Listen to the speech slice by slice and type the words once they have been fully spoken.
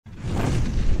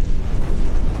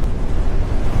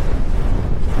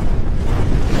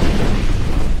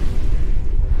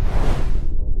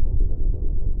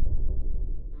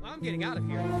out of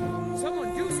here.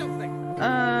 Someone do something.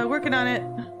 Working on it.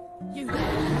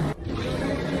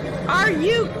 Are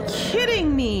you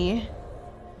kidding me?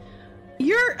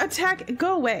 Your attack,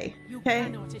 go away. Okay. You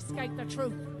cannot escape the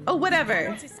truth. Oh, whatever. You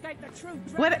cannot escape the truth,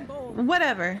 What? Dragonborn.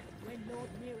 Whatever. When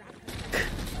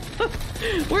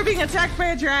Lord We're being attacked by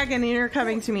a dragon and you're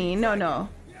coming to me. No, no.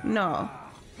 No.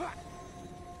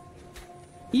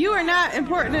 You are not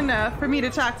important enough for me to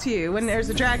talk to you when there's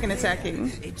a dragon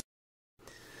attacking.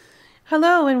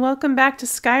 Hello and welcome back to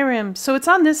Skyrim. So it's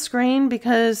on this screen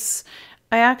because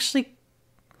I actually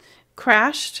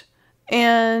crashed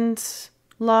and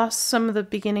lost some of the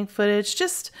beginning footage.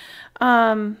 Just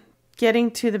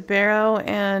getting to the barrow,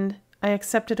 and I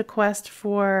accepted a quest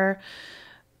for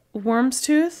Worm's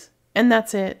Tooth. And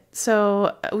that's it.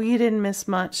 So we didn't miss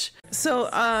much. So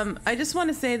I just want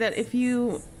to say that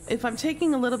if I'm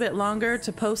taking a little bit longer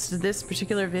to post this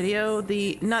particular video,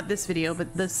 not this video,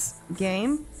 but this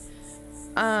game,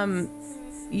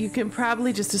 you can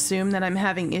probably just assume that I'm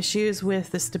having issues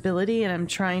with the stability and I'm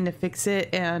trying to fix it.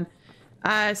 And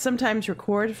I sometimes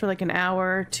record for like an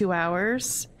hour, 2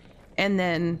 hours, and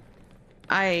then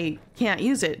I can't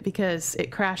use it because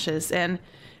it crashes. And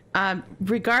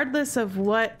regardless of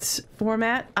what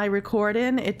format I record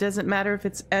in, it doesn't matter if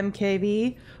it's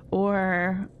MKV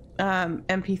or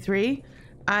MP3,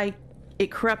 it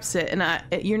corrupts it. And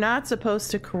you're not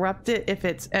supposed to corrupt it if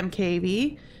it's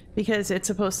MKV because it's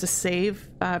supposed to save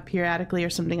periodically or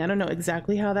something. I don't know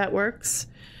exactly how that works,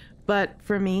 but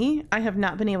for me, I have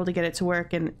not been able to get it to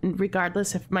work. And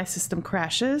regardless if my system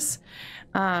crashes,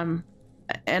 and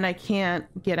I can't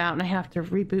get out and I have to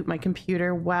reboot my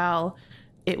computer while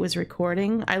it was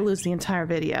recording, I lose the entire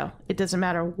video. It doesn't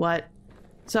matter what.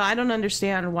 So I don't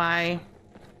understand why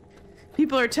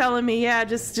people are telling me, yeah,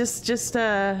 just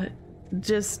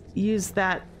use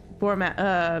that format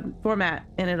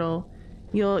and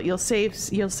you'll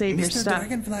save your stuff. Mr.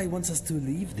 Dragonfly wants us to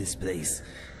leave this place.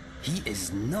 He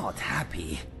is not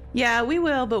happy. Yeah, we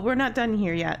will, but we're not done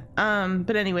here yet.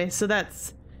 But anyway, so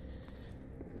that's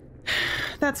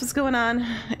what's going on.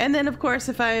 And then of course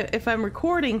if I'm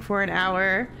recording for an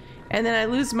hour and then I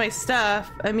lose my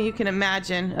stuff, I mean, you can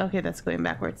imagine. Okay, that's going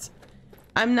backwards.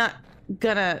 I'm not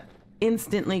gonna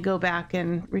instantly go back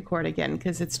and record again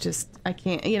because it's just, I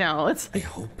can't, you know, it's I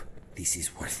hope this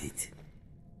is worth it.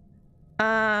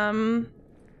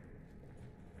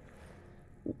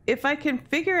 if I can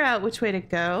figure out which way to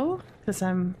go, because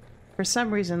I'm for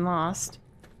some reason lost.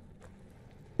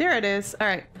 There it is. All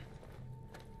right.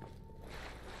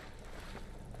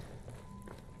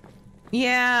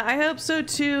 Yeah, I hope so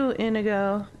too,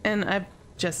 Inigo. And I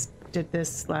just did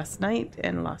this last night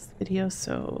and lost the video,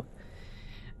 so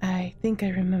I think I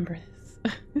remember this.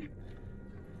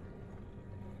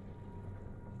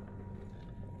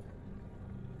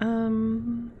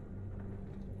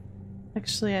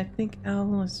 Actually, I think Al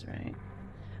was right.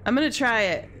 I'm gonna try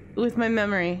it with my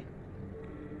memory.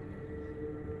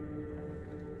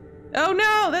 Oh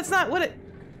no, that's not what it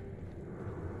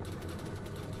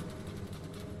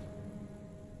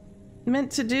meant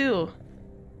to do.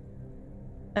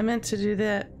 I meant to do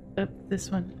that. Oh, this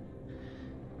one.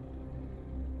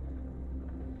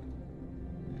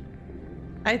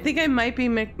 I think I might be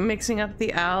mixing up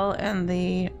the owl and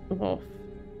the wolf.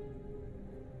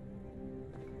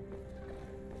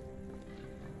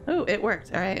 Oh, it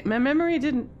worked. All right. My memory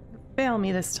didn't fail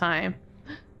me this time.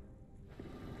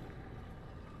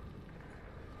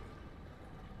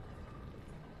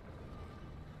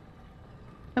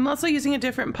 I'm also using a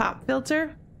different pop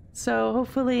filter, so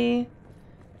hopefully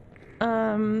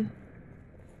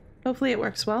it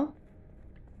works well.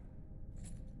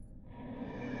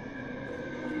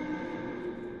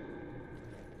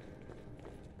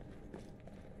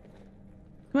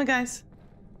 Come on, guys.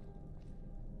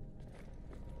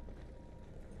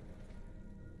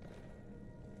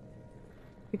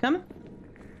 You coming?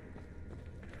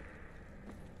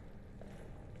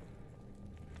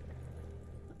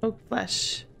 Oak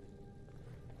flesh.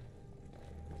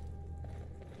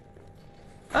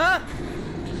 Ah!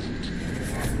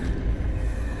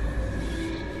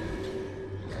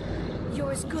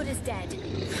 You're as good as dead.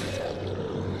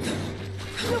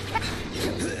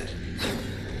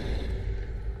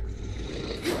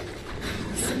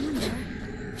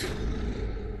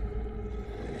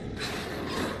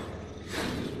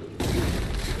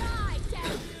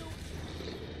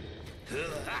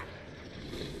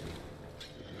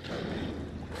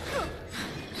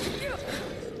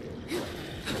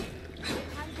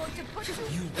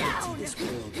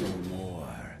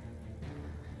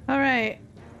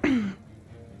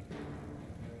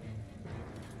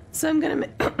 So I'm gonna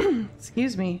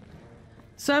excuse me.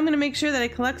 So I'm gonna make sure that I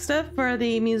collect stuff for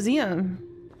the museum.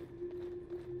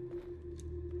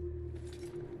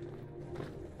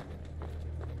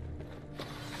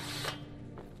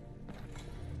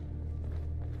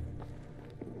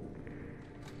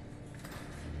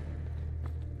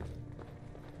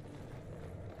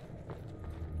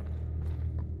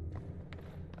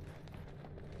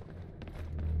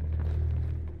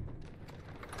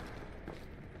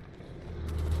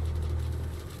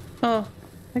 Oh,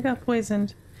 I got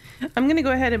poisoned. I'm gonna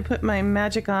go ahead and put my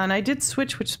magic on. I did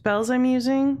switch which spells I'm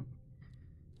using.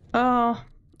 Oh,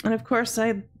 and of course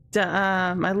I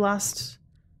lost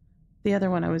the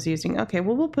other one I was using. Okay,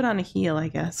 well we'll put on a heal, I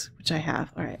guess, which I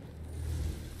have. All right.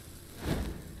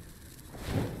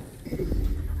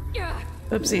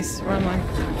 Oopsies, wrong one.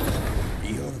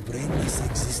 Your brainless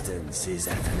existence is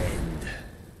at an end.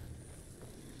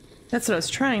 That's what I was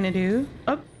trying to do.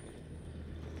 Oh.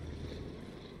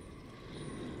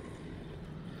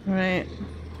 Right.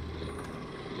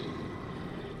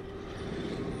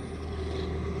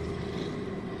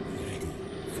 Ready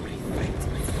for a fight.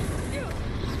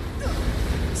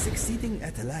 Succeeding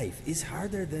at life is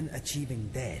harder than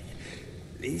achieving death,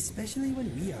 especially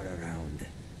when we are around.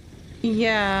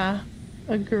 Yeah,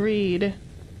 agreed.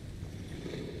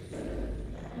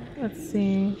 Let's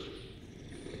see.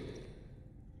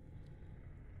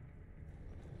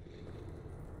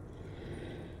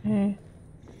 Okay.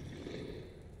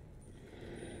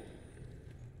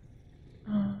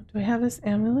 Oh, do I have this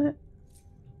amulet?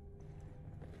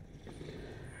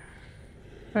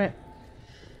 Right.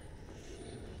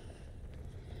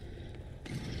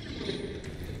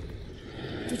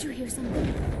 Did you hear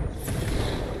something?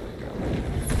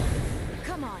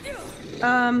 Come on.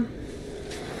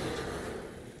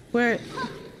 Where? I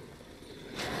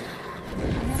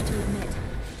have to admit,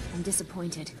 I'm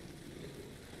disappointed.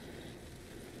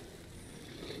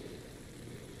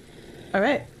 All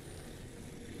right.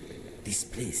 This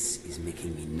place is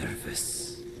making me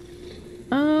nervous.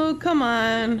 Oh, come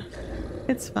on.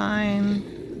 It's fine.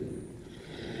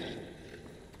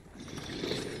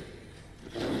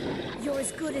 You're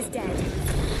as good as dead.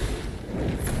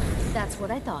 That's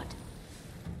what I thought.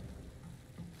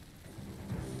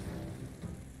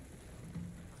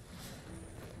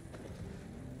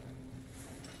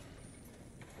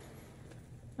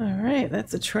 All right,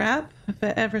 that's a trap, if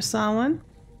I ever saw one.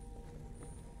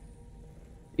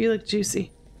 You look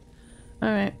juicy. All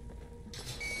right.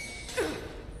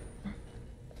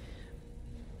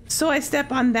 So I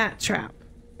step on that trap.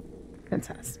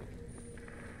 Fantastic.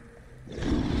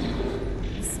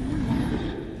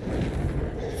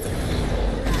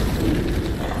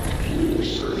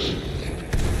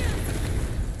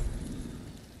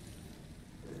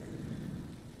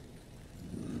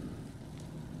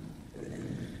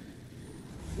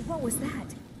 What was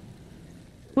that?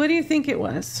 What do you think it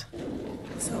was?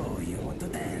 So, you want to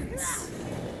dance?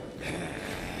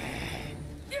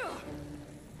 You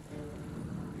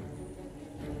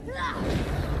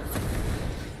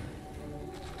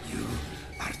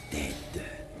are dead.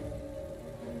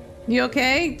 You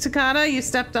okay, Takata? You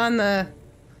stepped on the...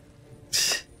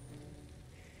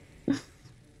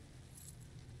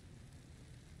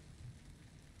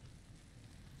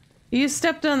 You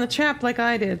stepped on the trap like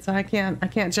I did, so I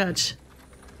can't judge.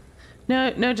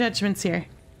 No judgments here.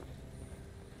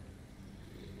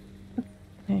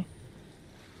 Okay.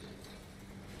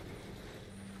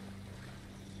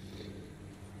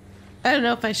 I don't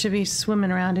know if I should be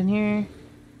swimming around in here.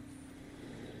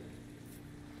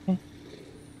 Okay.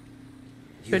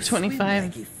 You For 25. swim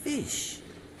like a fish.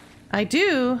 I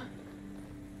do.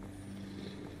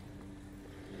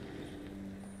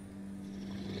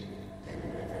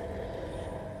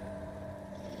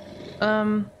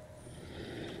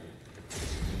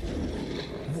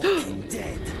 Walking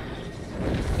dead.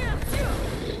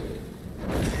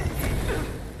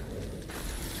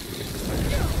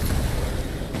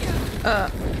 Uh.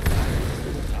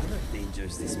 What other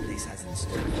dangers this place has in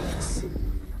store for us?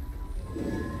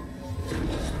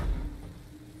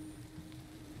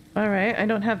 Alright, I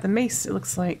don't have the mace, it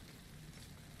looks like.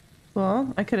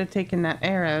 Well, I could have taken that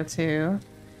arrow too.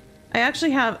 I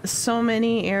actually have so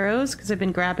many arrows because I've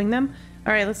been grabbing them.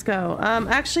 Alright, let's go. I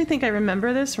actually think I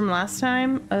remember this from last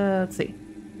time. Let's see.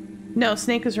 No,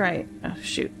 Snake was right. Oh,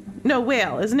 shoot. No,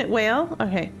 whale. Isn't it whale?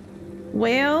 Okay.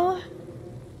 Whale.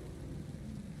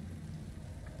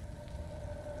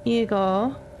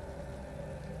 Eagle.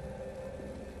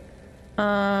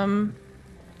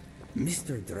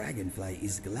 Mr. Dragonfly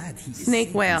is glad he is Snake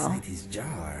safe whale. inside his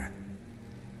jar.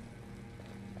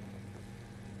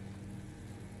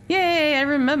 Yay, I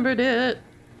remembered it.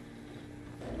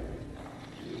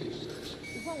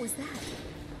 What was that?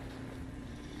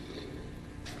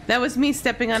 That was me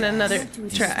stepping on another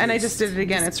trap, and I just did it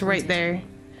again. It's right there.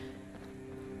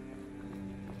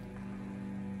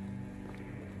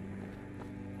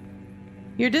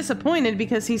 You're disappointed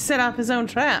because he set off his own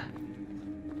trap.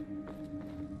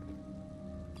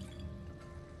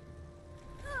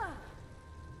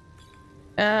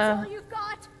 All you've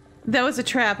got? That was a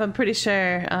trap, I'm pretty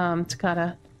sure,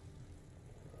 Takata.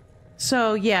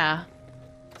 So, yeah.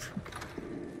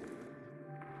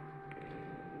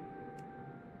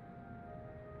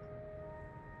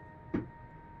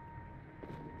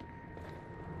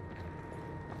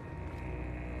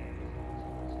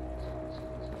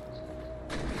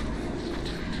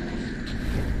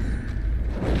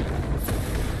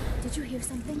 Did you hear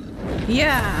something?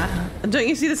 Yeah. Don't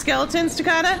you see the skeletons,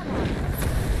 Takata?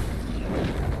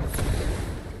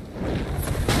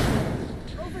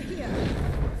 Over here.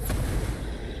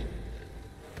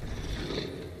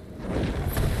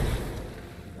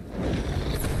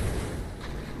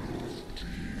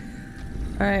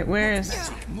 Alright, where is...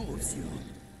 Magic moves you.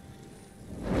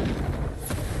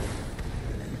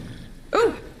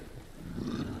 Ooh!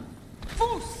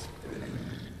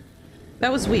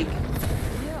 That was weak.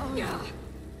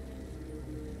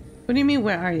 What do you mean,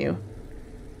 where are you?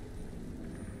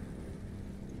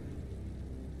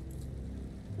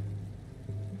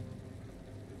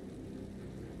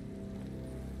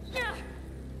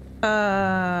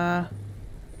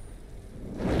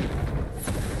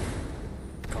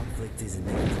 Conflict is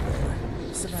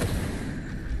inevitable. Survival.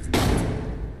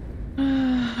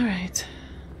 Alright.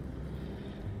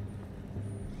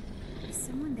 Is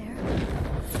someone there?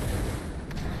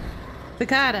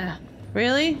 Takata,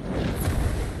 really?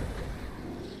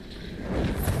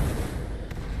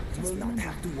 Will not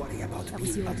have to worry about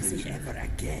being your ugly decision. ever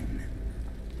again.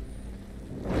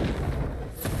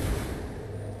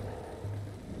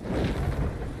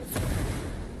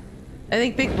 I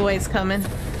think Big Boy's coming.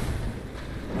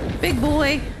 Big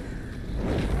Boy!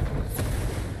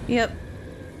 Yep.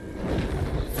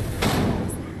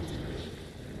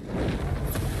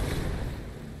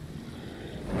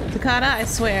 Takata, I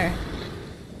swear.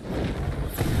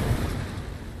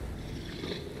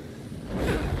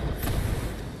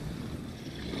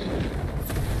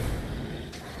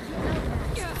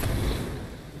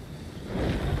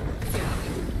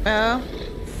 Oh.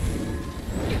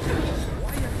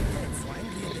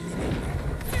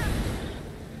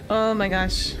 Oh my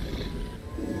gosh.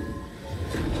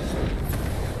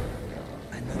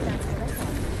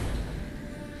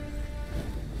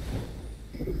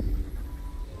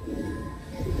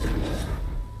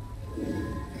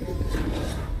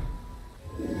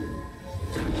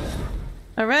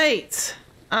 All right.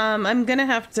 I'm gonna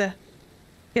have to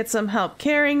get some help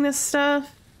carrying this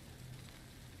stuff.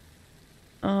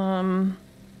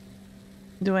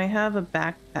 Do I have a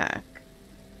backpack?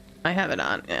 I have it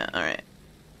on. Yeah, all right.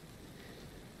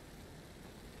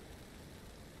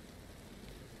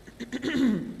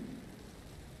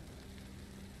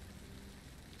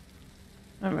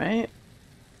 All right.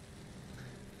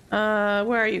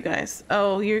 Where are you guys?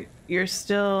 Oh, you're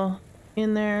still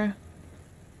in there.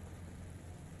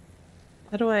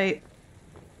 How do I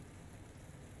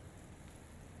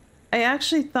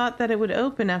actually thought that it would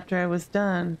open after I was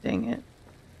done. Dang it.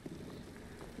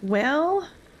 Well,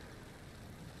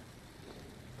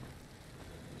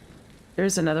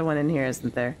 there's another one in here,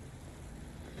 isn't there?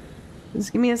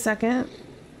 Just give me a second.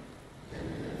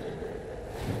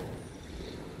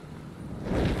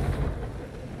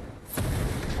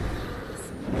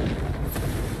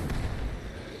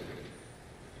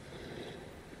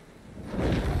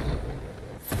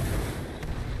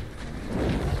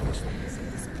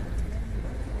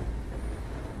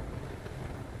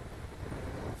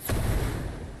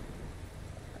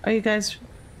 Are you guys...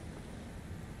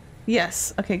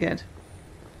 Yes. Okay, good.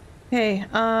 Hey,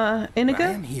 Inigo?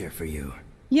 I am here for you.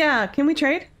 Yeah, can we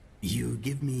trade? You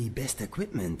give me best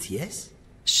equipment, yes?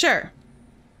 Sure.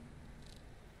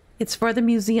 It's for the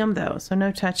museum, though, so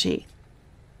no touchy.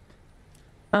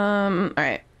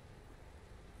 Alright.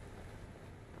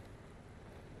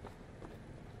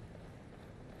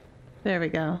 There we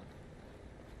go.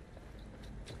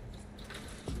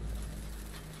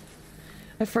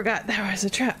 I forgot there was a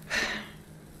trap.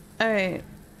 Alright.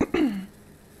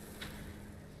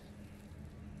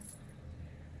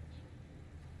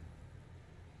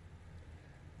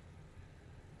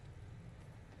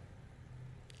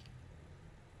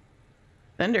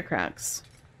 Thunder cracks.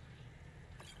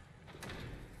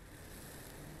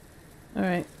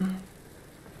 Alright.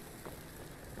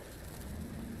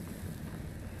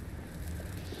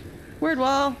 Word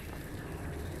wall.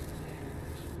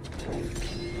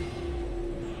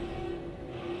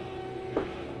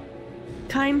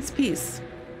 Kind's peace.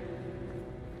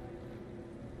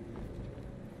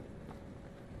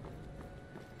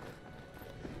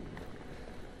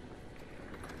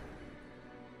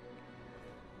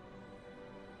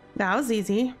 That was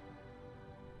easy.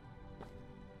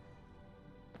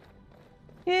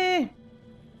 Yay.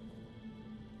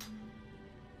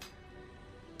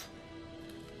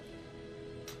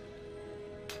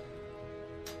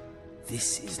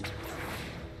 This is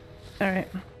All right.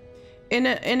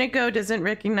 Inigo doesn't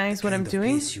recognize what I'm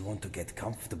doing. place you want to get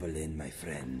comfortable in, my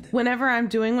friend. Whenever I'm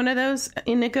doing one of those,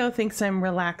 Inigo thinks I'm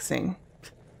relaxing.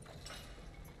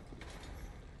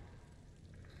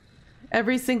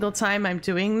 Every single time I'm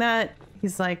doing that,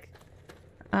 he's like,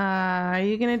 are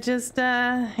you gonna just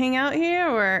hang out here?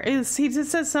 Or he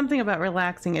just says something about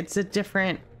relaxing. It's a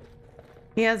different,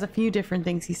 he has a few different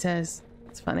things he says.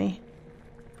 It's funny.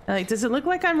 Like, does it look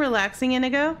like I'm relaxing,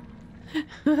 Inigo?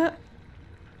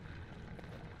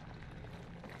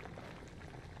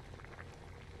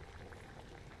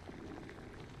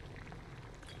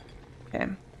 Okay.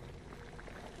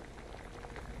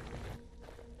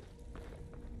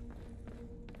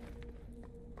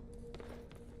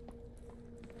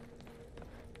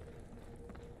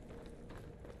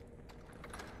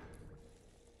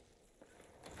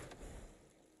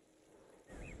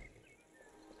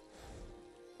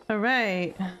 All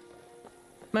right.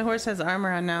 My horse has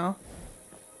armor on now.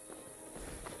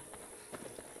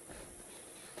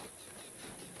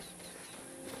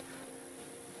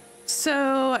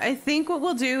 So I think what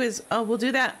we'll do is we'll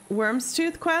do that Worm's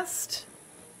Tooth quest.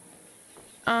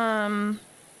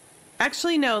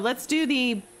 Actually no, let's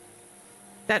do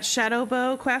that Shadow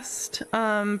Bow quest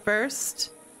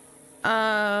first.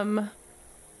 I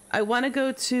want to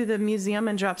go to the museum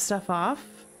and drop stuff off.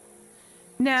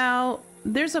 Now,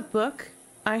 there's a book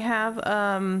I have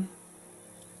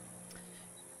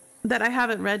that I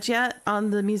haven't read yet on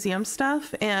the museum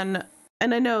stuff, and I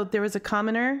know there was a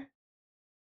commoner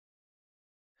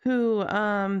who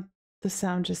the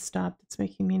sound just stopped. It's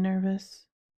making me nervous.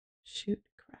 Shoot, it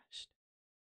crashed.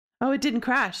 Oh, it didn't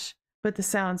crash, but the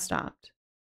sound stopped.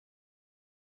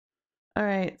 All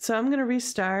right, so I'm gonna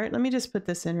restart. Let me just put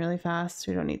this in really fast.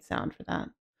 We don't need sound for that.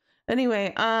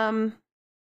 Anyway,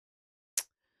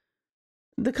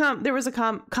 there was a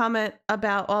comment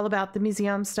about all about the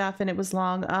museum stuff, and it was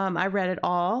long. I read it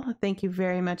all. Thank you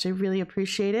very much. I really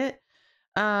appreciate it.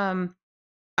 I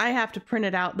have to print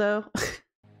it out though.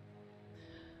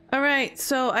 All right,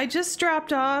 so I just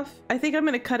dropped off. I think I'm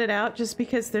gonna cut it out just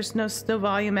because there's no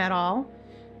volume at all.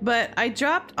 But I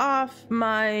dropped off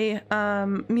my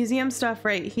museum stuff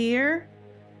right here.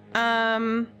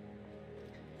 I'm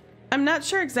not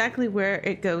sure exactly where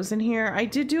it goes in here. I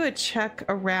did do a check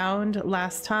around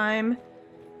last time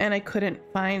and I couldn't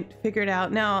figure it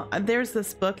out. Now, there's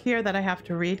this book here that I have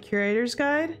to read, Curator's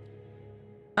Guide.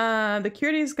 The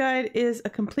Curator's Guide is a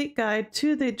complete guide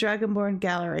to the Dragonborn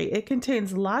Gallery. It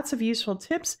contains lots of useful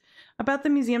tips about the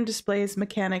museum displays,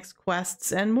 mechanics,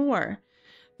 quests, and more.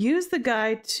 Use the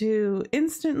guide to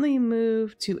instantly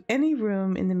move to any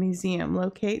room in the museum,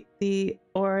 locate the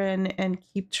Orin, and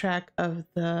keep track of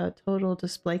the total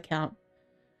display count.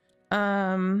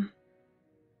 Find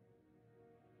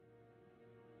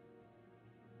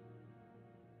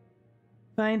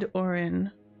Orin.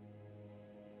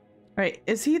 All right,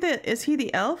 is he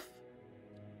the elf?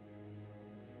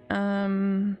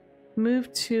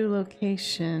 Move to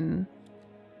location.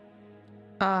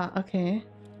 Okay.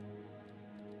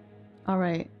 All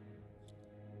right,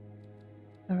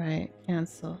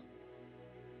 cancel.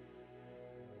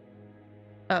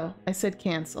 Oh, I said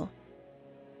cancel.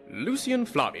 Lucian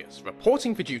Flavius,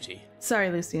 reporting for duty. Sorry,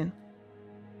 Lucian.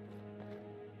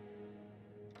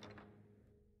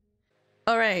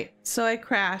 All right, so I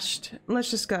crashed. Let's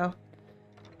just go.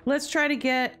 Let's try to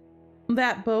get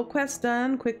that bow quest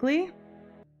done quickly.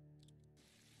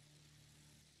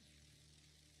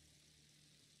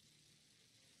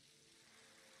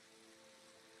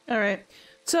 All right,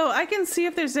 so I can see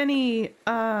if there's any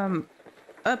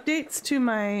updates to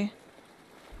my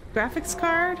graphics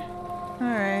card. All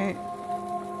right.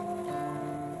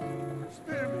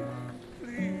 Spare me,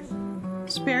 please.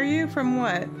 Spare you from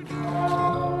what?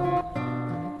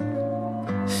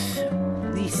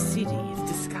 This city is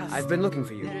disgusting. I've been looking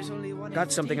for you. There is only one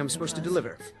Got something I'm empty supposed to glass.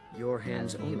 deliver. Your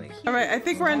hands only. All right, I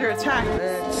think we're under attack.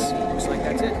 Let's see. Looks like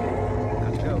that's it.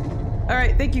 Got to go. All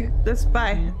right, thank you. That's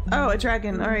bye. Oh, a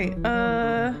dragon. All right.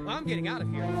 I'm getting out of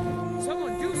here.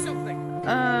 Someone do something.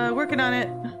 Working on it.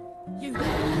 You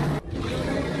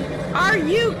Are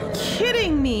you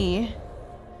kidding me?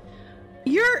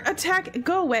 Your attack.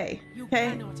 Go away. Okay.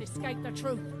 cannot escape the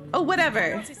truth. Oh, You whatever.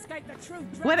 cannot escape the truth,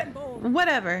 What? Dragonborn.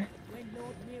 Whatever. When Lord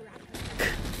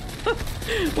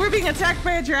We're being attacked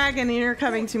by a dragon and you're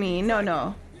coming to me. No,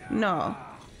 no. No.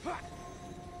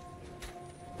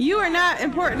 You are not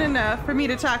important enough for me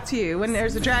to talk to you when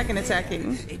there's a dragon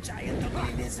attacking. A giant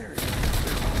ugly lizard.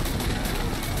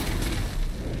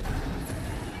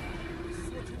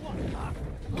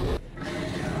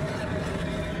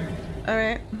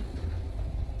 Alright.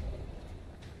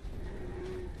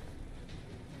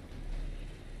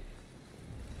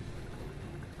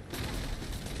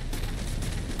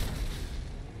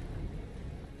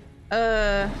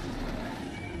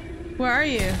 Where are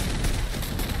you?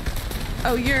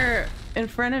 Oh, you're in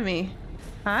front of me.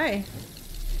 Hi.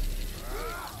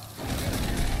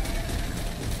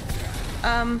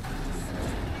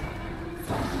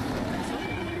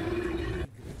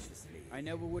 I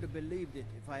never would have believed it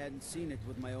if I hadn't seen it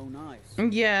with my own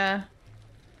eyes. Yeah.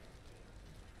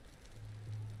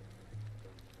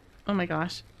 Oh my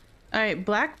gosh. Alright,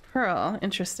 black pearl.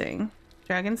 Interesting.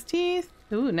 Dragon's teeth.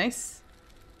 Ooh, nice.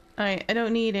 Alright, I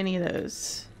don't need any of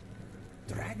those.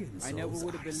 Dragon I never souls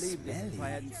would have are believed it if I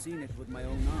smelly. hadn't seen it with my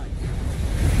own eyes.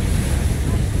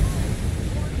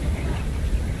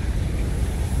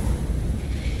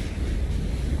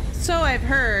 So I've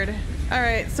heard.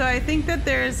 Alright, so I think that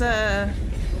there's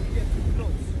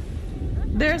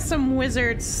some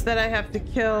wizards that I have to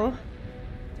kill.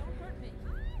 Don't hurt me.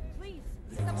 Please,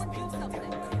 someone do something.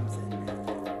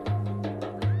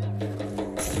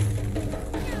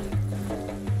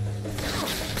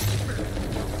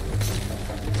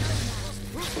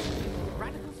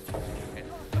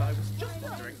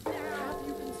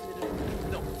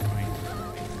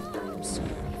 I'm sorry,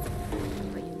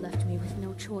 but you left me with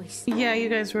no choice. Yeah, you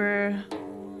guys were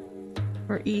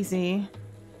easy.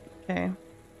 Okay.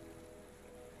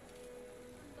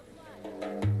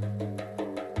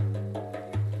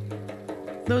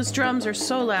 Those drums are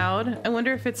so loud. I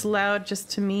wonder if it's loud just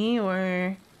to me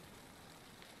or...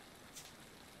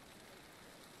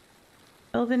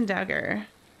 Elven dagger.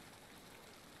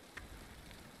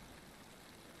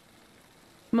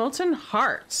 Molten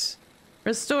heart.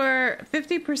 Restore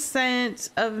 50%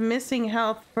 of missing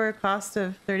health for a cost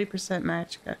of 30%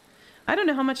 magicka. I don't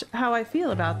know how I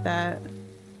feel about that.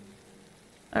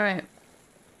 All right.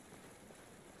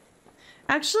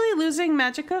 Actually, losing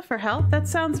magicka for health, that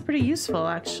sounds pretty useful,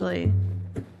 actually.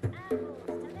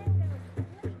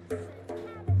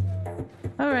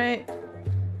 All right.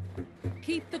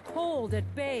 Keep the cold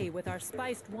at bay with our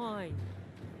spiced wine.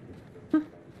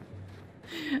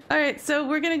 All right, so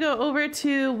we're gonna go over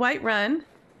to Whiterun,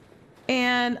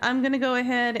 and I'm gonna go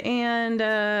ahead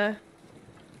and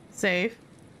save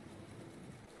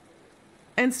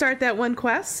and start that one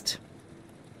quest.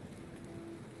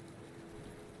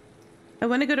 I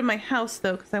want to go to my house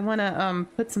though, because I want to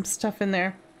put some stuff in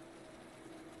there.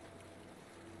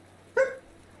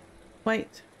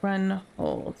 Whiterun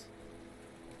hold.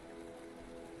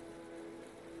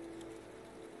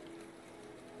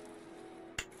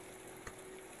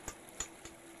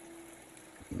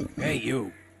 Hey,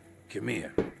 you. Come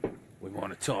here. We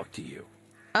want to talk to you.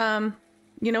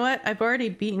 You know what? I've already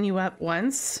beaten you up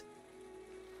once.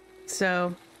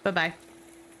 So, bye-bye.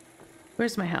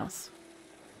 Where's my house?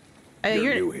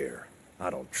 You're new here. I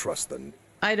don't trust them.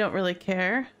 I don't really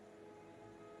care.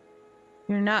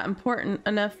 You're not important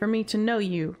enough for me to know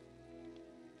you.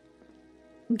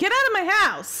 Get out of my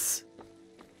house!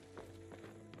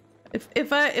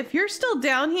 If you're still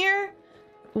down here,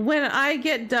 when I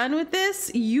get done with this,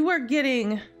 you are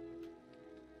getting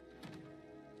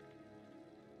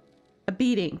a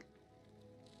beating.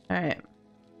 All right.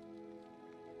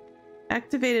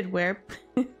 Activated where?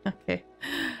 Okay.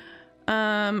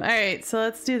 All right, so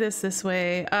let's do this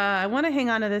way. I want to hang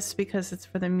on to this because it's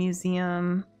for the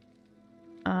museum.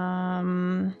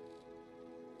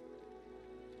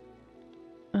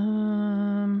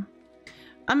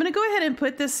 I'm gonna go ahead and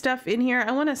put this stuff in here.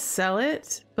 I want to sell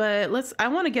it, but I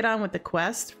want to get on with the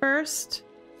quest first.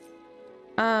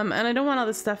 And I don't want all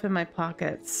this stuff in my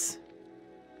pockets.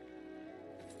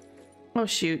 Oh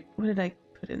shoot, what did I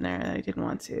put in there that I didn't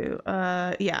want to?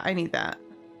 Yeah, I need that.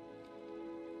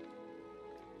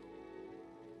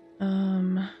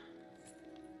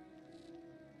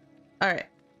 All right.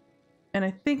 And I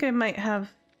think I might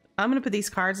have, I'm gonna put these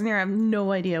cards in here. I have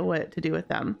no idea what to do with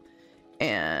them.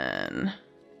 And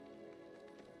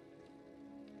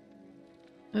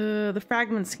the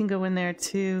fragments can go in there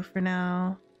too for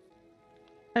now.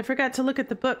 I forgot to look at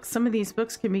the books. Some of these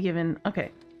books can be given.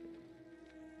 Okay.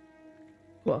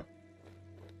 Cool.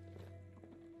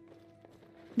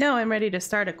 Now I'm ready to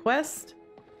start a quest.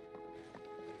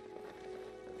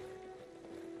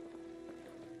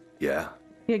 Yeah?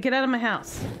 Yeah, get out of my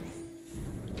house.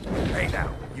 Hey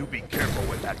now, You be careful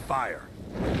with that fire.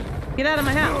 Get out of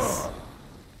my house.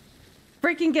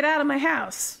 Freaking get out of my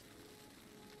house.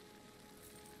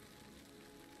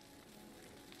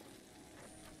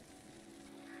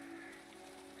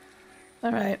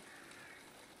 All right.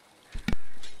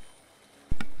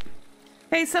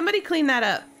 Hey, somebody clean that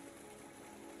up.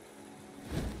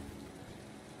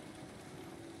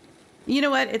 You know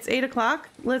what? It's 8 o'clock.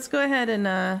 Let's go ahead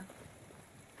and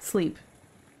sleep.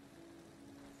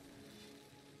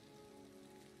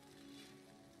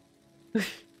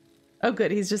 Oh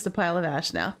good, he's just a pile of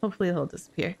ash now. Hopefully he'll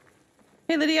disappear.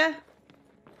 Hey Lydia!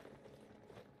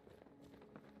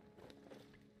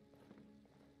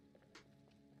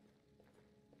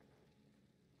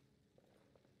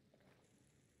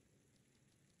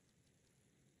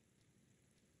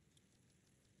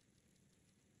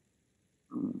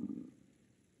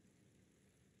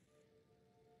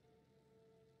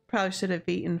 Probably should have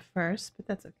eaten first, but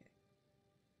that's okay.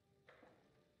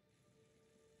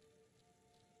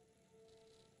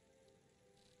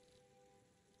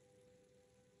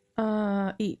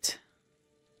 Eat.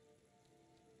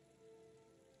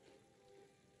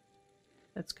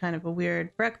 That's kind of a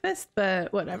weird breakfast,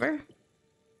 but whatever.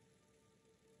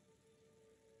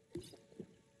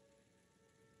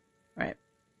 Right.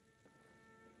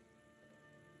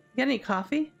 Get any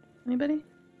coffee? Anybody?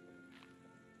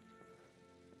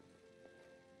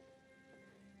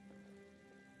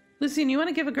 Lucian, you want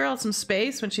to give a girl some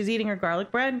space when she's eating her garlic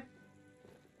bread?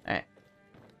 Alright.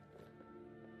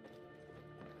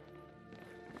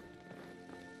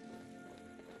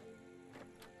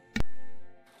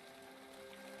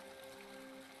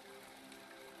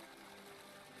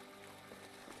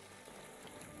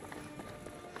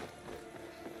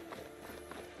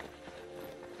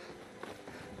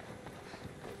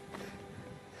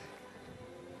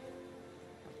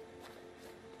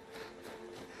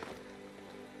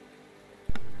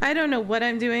 I don't know what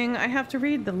I'm doing. I have to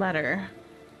read the letter.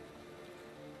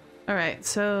 All right,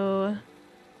 so...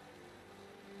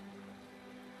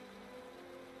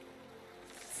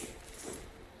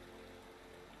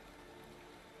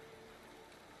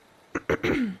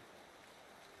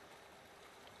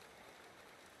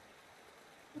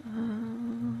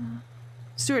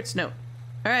 Stuart's note.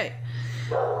 All right.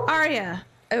 Arya,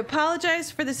 I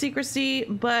apologize for the secrecy,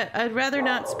 but I'd rather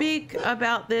not speak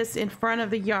about this in front of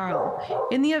the Jarl.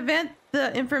 In the event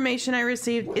the information I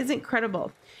received isn't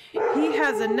credible, he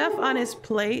has enough on his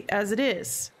plate as it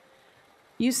is.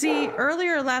 You see,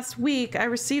 earlier last week, I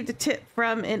received a tip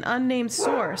from an unnamed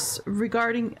source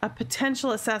regarding a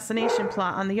potential assassination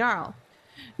plot on the Jarl.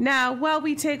 Now, while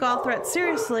we take all threats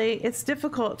seriously, it's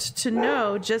difficult to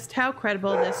know just how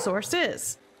credible this source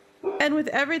is. And with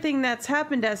everything that's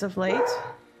happened as of late,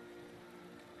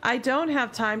 I don't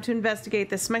have time to investigate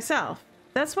this myself.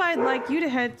 That's why I'd like you to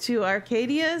head to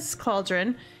Arcadia's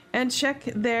Cauldron and check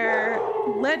their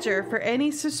ledger for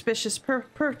any suspicious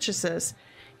purchases,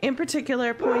 in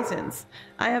particular poisons.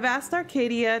 I have asked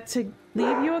Arcadia to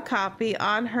leave you a copy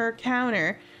on her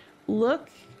counter. Look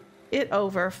it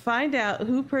over, find out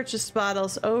who purchased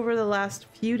bottles over the last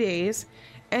few days,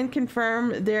 and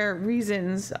confirm their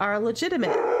reasons are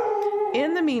legitimate.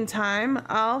 In the meantime,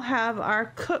 I'll have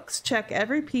our cooks check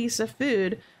every piece of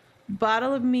food,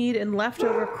 bottle of mead, and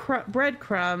leftover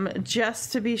breadcrumb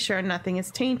just to be sure nothing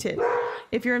is tainted.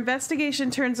 If your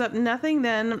investigation turns up nothing,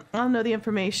 then I'll know the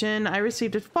information I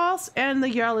received is false and the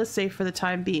Jarl is safe for the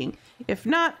time being. If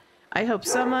not, I hope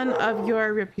someone of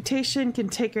your reputation can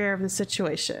take care of the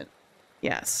situation.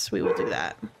 Yes, we will do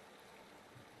that.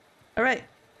 All right.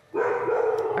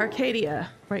 Arcadia,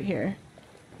 right here.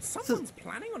 Someone's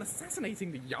planning on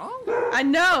assassinating the Jarl? I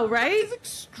know, right? This is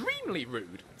extremely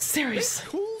rude. Seriously. This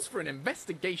calls for an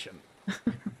investigation.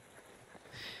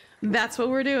 That's what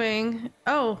we're doing.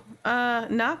 Oh,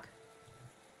 knock?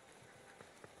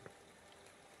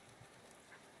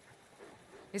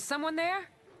 Is someone there?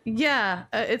 Yeah,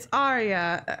 it's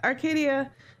Arya.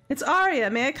 Arcadia, it's Arya.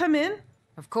 May I come in?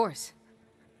 Of course.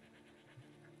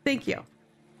 Thank you.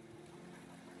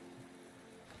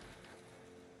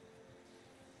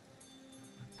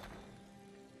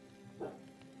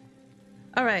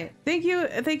 All right. Thank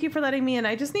you for letting me in.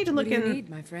 I just need to look in. What do you need,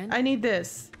 my friend? I need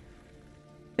this.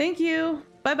 Thank you.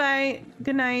 Bye-bye.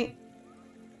 Good night.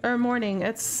 Or morning.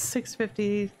 It's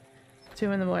 6:52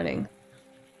 in the morning.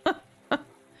 All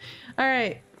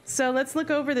right. So let's look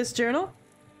over this journal.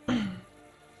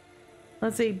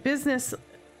 Let's see. Business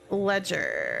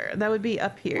ledger. That would be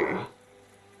up here.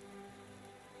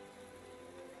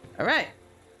 All right.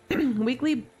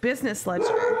 Weekly business ledger.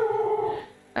 All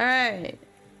right.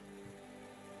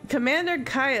 Commander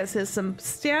Caius has some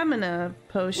stamina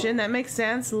potion. That makes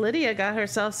sense. Lydia got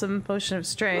herself some potion of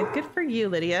strength. Good for you,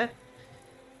 Lydia.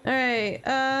 Alright,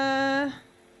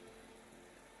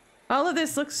 all of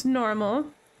this looks normal.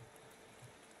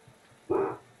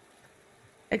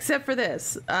 Except for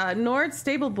this. Nord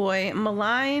Stable Boy,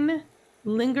 malign,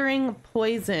 lingering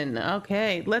poison.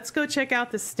 Okay, let's go check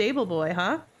out the Stable Boy,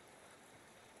 huh?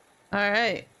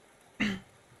 Alright.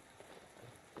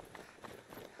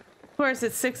 Of course,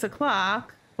 it's 6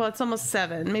 o'clock. Well, it's almost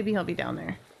 7. Maybe he'll be down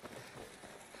there.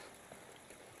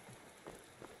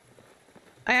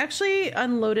 I actually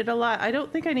unloaded a lot. I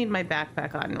don't think I need my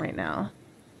backpack on right now.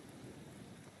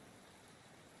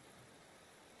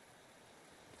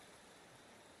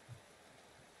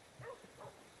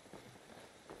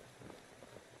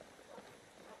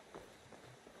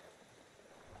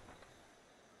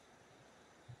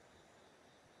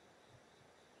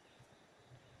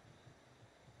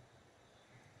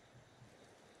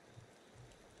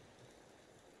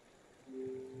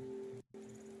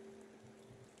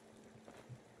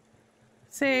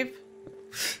 Save.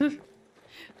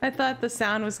 I thought the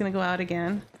sound was gonna go out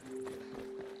again.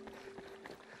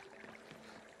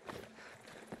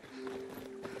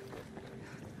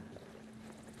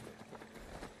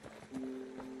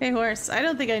 Hey horse, I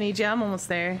don't think I need you. I'm almost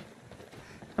there.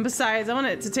 And besides, I want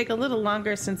it to take a little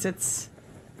longer since it's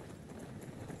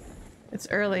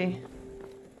early.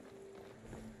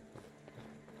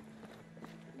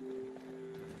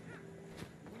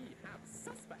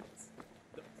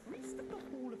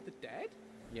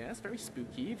 Yes, very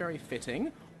spooky, very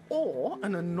fitting. Or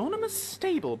an anonymous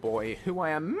stable boy who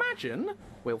I imagine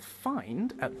we'll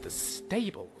find at the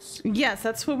stables. Yes,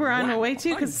 that's what we're on our way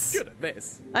to, because I'm good at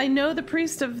this. I know the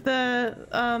priest of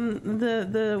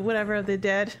the whatever of the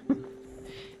dead.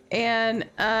 And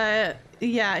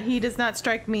yeah, he does not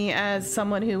strike me as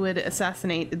someone who would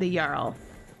assassinate the Jarl.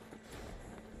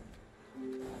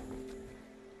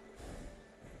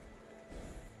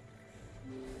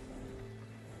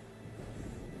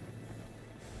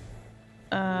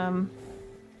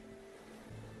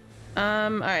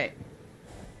 Alright.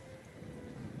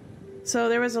 So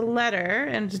there was a letter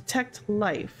and detect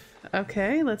life.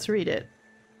 Okay, let's read it.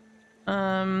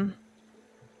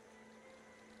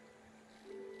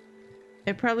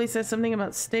 It probably says something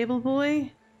about stable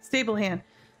boy? Stable hand.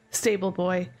 Stable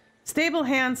boy. Stable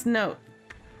hand's note.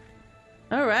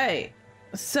 Alright.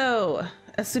 So,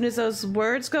 as soon as those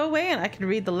words go away and I can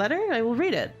read the letter, I will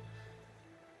read it.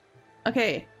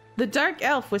 Okay. The dark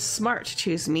elf was smart to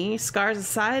choose me. Scars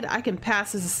aside, I can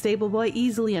pass as a stable boy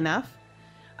easily enough.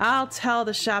 I'll tell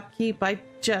the shopkeep I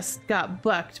just got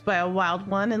bucked by a wild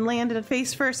one and landed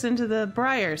face first into the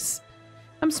briars.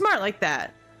 I'm smart like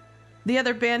that. The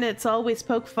other bandits always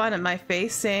poke fun at my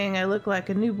face, saying I look like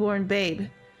a newborn babe.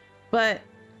 But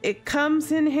it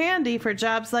comes in handy for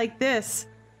jobs like this.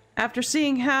 After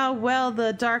seeing how well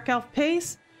the dark elf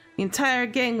pays, the entire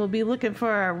gang will be looking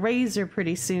for a razor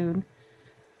pretty soon.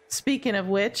 Speaking of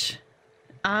which,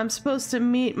 I'm supposed to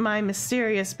meet my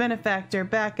mysterious benefactor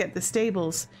back at the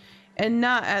stables, and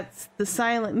not at the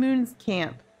Silent Moon's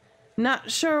camp.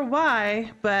 Not sure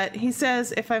why, but he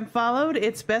says if I'm followed,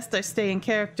 it's best I stay in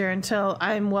character until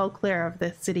I'm well clear of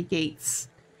the city gates.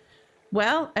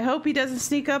 Well, I hope he doesn't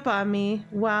sneak up on me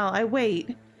while I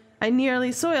wait. I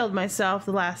nearly soiled myself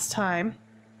the last time.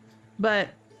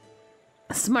 But,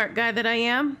 smart guy that I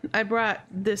am, I brought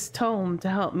this tome to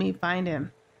help me find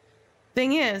him.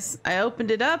 Thing is, I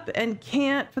opened it up and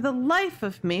can't for the life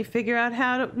of me figure out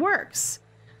how it works.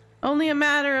 Only a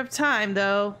matter of time,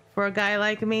 though, for a guy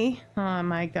like me. Oh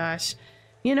my gosh.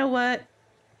 You know what?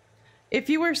 If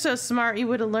you were so smart, you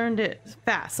would have learned it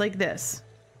fast, like this.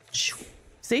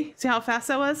 See? See how fast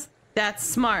that was? That's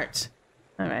smart.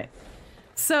 Alright.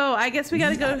 So, I guess we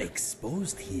gotta go... We are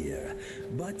exposed here,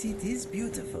 but it is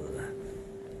beautiful.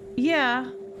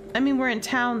 Yeah. I mean, we're in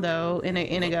town, though,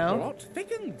 Inigo. The plot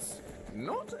thickens.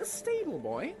 Not a stable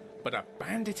boy, but a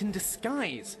bandit in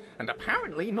disguise, and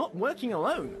apparently not working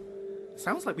alone.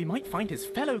 Sounds like we might find his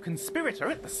fellow conspirator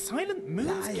at the Silent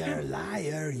Moon's camp.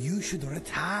 Liar, you should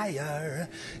retire.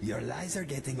 Your lies are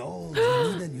getting old.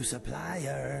 You need a new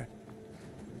supplier.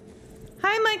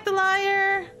 Hi, Mike the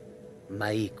Liar.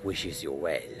 Mike wishes you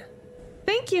well.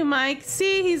 Thank you, Mike.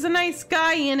 See, he's a nice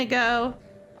guy, Inigo.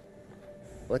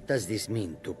 What does this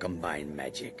mean to combine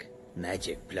magic?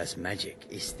 Magic plus magic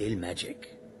is still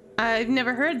magic. I've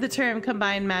never heard the term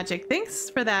combined magic. Thanks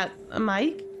for that,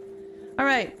 Mike. All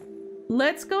right,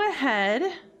 let's go ahead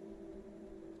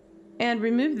and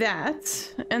remove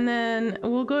that. And then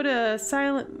we'll go to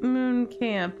Silent Moon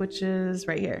Camp, which is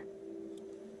right here.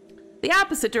 The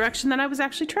opposite direction that I was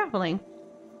actually traveling.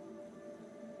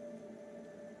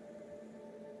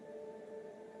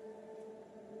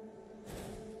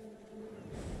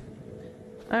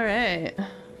 All right.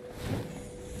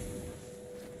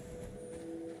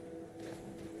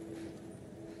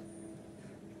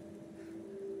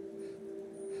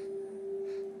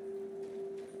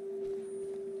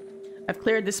 I've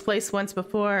cleared this place once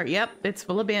before. Yep, it's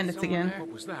full of bandits again.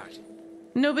 What was that?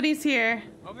 Nobody's here.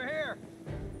 Over here.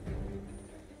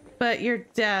 But your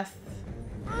death.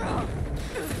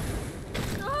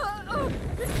 It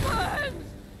burns!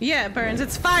 Yeah, it burns.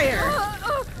 It's fire.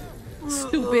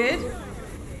 Stupid.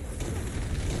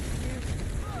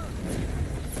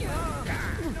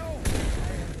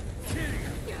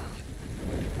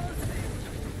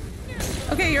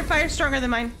 Okay, your fire's stronger than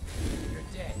mine.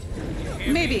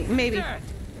 Maybe, maybe. Can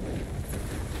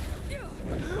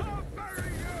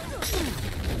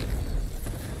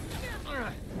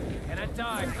I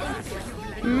die?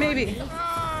 Maybe.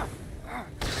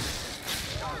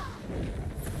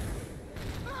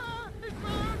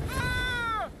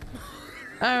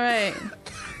 All right.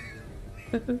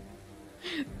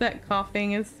 That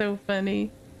coughing is so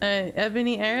funny.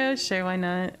 Ebony arrow? Sure, why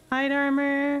not? Hide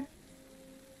armor.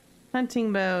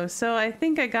 Hunting bow. So I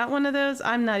think I got one of those.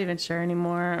 I'm not even sure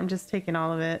anymore. I'm just taking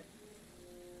all of it.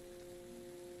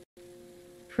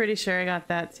 Pretty sure I got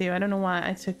that too. I don't know why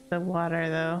I took the water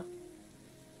though.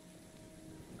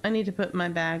 I need to put my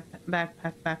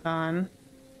backpack back on.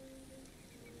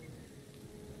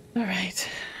 All right.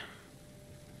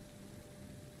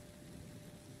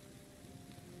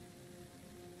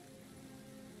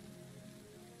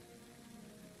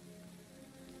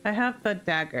 I have the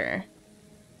dagger.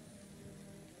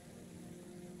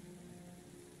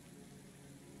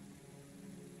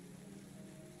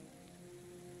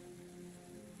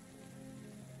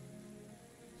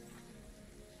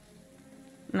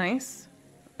 Nice.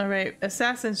 All right,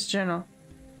 Assassin's Journal.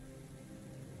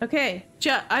 Okay,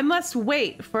 I must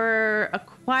wait for a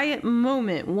quiet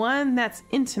moment, one that's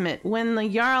intimate, when the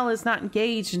Jarl is not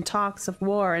engaged in talks of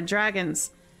war and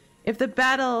dragons. If the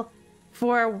battle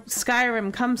for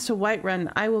Skyrim comes to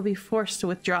Whiterun, I will be forced to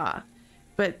withdraw.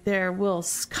 But there will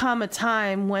come a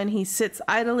time when he sits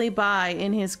idly by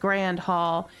in his grand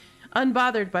hall,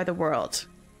 unbothered by the world.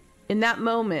 In that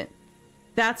moment,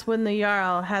 that's when the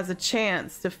Jarl has a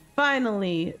chance to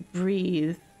finally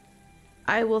breathe.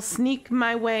 I will sneak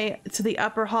my way to the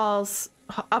upper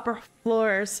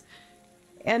floors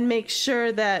and make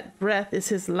sure that breath is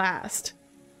his last.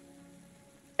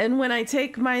 And when I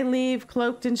take my leave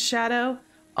cloaked in shadow,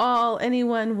 all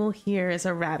anyone will hear is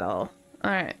a rattle.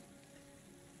 All right.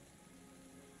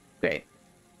 Great.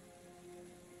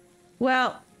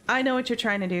 Well, I know what you're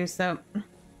trying to do, so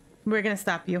we're gonna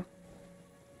stop you.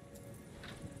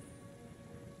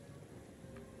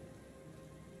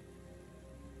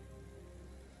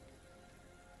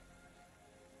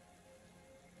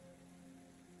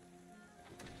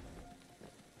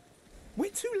 We're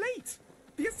too late!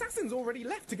 The assassin's already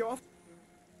left to go off.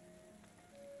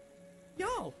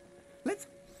 Jarl, let's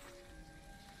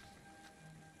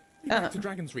back to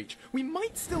Dragon's Reach. We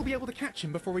might still be able to catch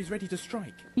him before he's ready to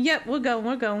strike. Yep, we're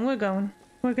going.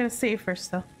 We're gonna save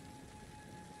first, though.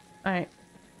 All right.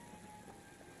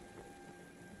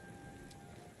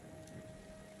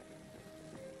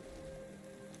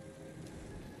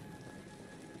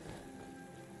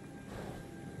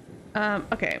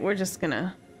 Okay, we're just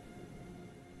gonna.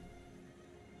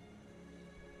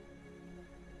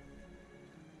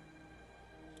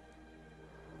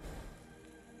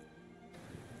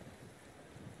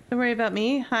 Don't worry about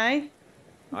me. Hi.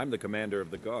 I'm the commander of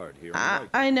the guard here.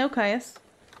 I know, Caius.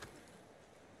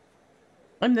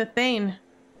 I'm the Thane.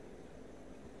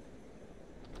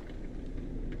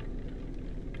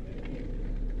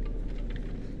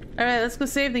 Alright, let's go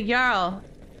save the Jarl.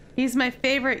 He's my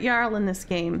favorite Jarl in this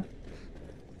game.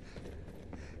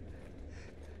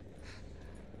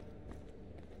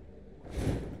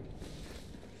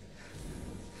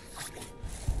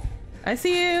 I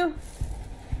see you.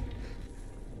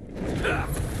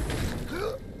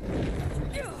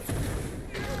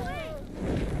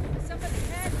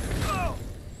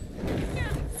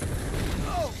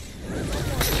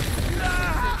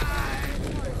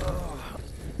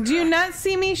 Do you not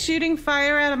see me shooting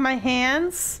fire out of my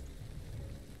hands?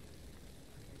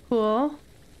 Cool.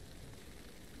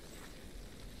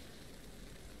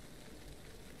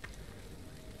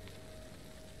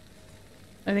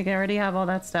 I think I already have all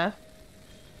that stuff.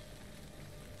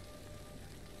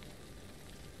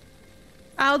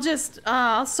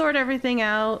 I'll sort everything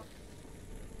out.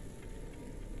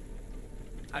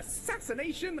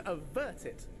 Assassination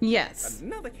averted. Yes.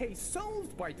 Another case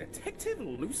solved by Detective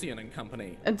Lucian and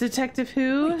Company. A detective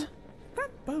who? Wait,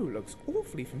 that bow looks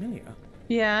awfully familiar.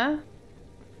 Yeah.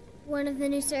 One of the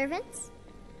new servants?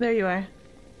 There you are.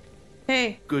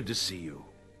 Hey. Good to see you.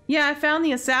 Yeah, I found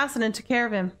the assassin and took care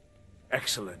of him.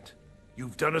 Excellent.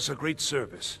 You've done us a great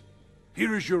service.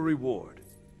 Here is your reward.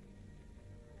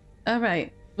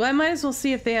 Alright. Well, I might as well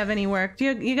see if they have any work.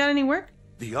 You got any work?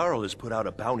 The Jarl has put out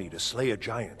a bounty to slay a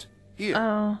giant.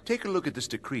 Here, take a look at this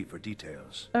decree for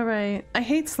details. Alright. I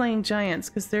hate slaying giants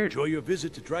because they're... Enjoy your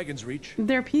visit to Dragon's Reach.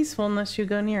 They're peaceful unless you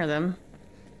go near them.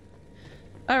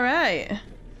 Alright.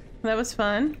 That was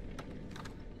fun.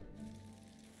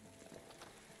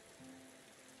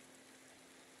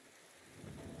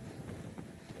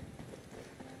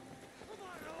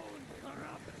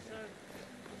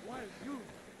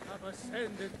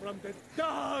 Ascended from the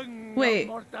dung Wait. of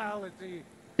mortality.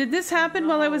 Did this happen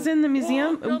while I was in the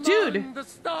museum? Dude! The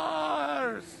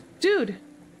stars. Dude!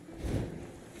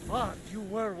 But you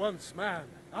were once man.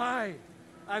 Aye.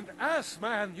 And as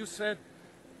man you said,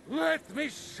 let me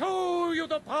show you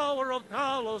the power of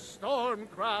Talos Storm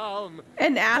Crown.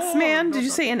 An ass man? Did you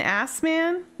say an ass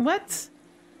man? What?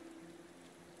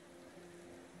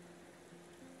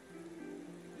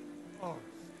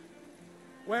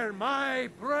 Where my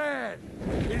bread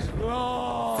is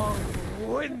long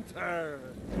winter.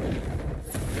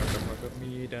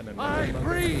 I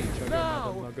breathe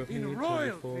now in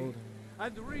royalty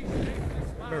and reshape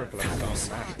this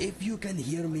land. If you can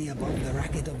hear me above the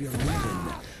racket of your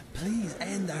moving, please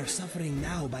end our suffering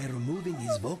now by removing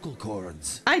his vocal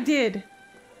cords. I did.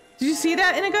 Did you see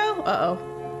that, Inigo? Uh-oh.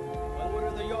 Well,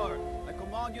 order the yard. I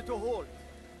command you to halt.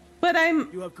 But I'm...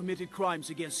 You have committed crimes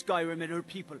against Skyrim and her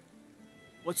people.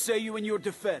 What say you in your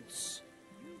defense?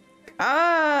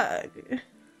 I'd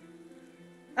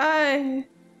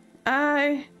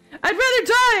rather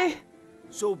die!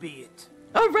 So be it.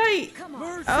 Oh, right!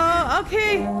 Oh,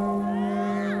 okay!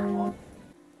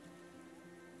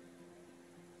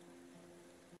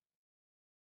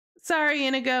 Sorry,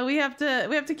 Inigo, we have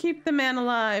to keep the man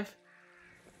alive.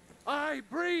 I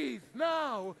breathe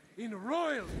now in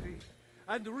royalty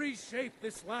and reshape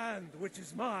this land which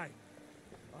is mine.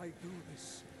 I do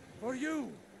this for you,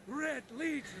 Red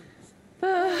Legions.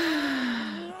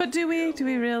 But do we? Do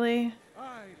we really?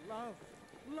 I love.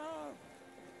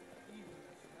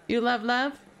 You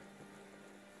love?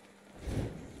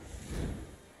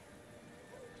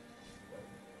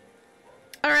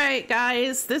 Alright,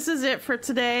 guys, this is it for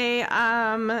today. It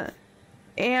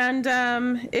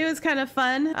was kind of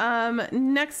fun.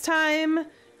 Next time,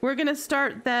 we're gonna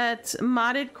start that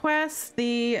modded quest,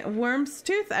 the Worm's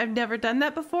Tooth. I've never done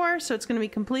that before, so it's gonna be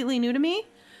completely new to me.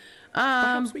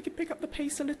 Perhaps we could pick up the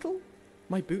pace a little?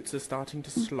 My boots are starting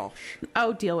to slosh.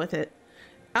 Oh, deal with it.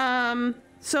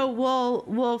 So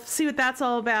we'll see what that's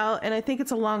all about, and I think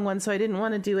it's a long one, so I didn't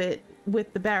want to do it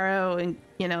with the barrow and,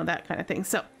 you know, that kind of thing.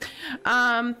 So,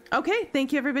 okay,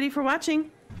 thank you everybody for watching.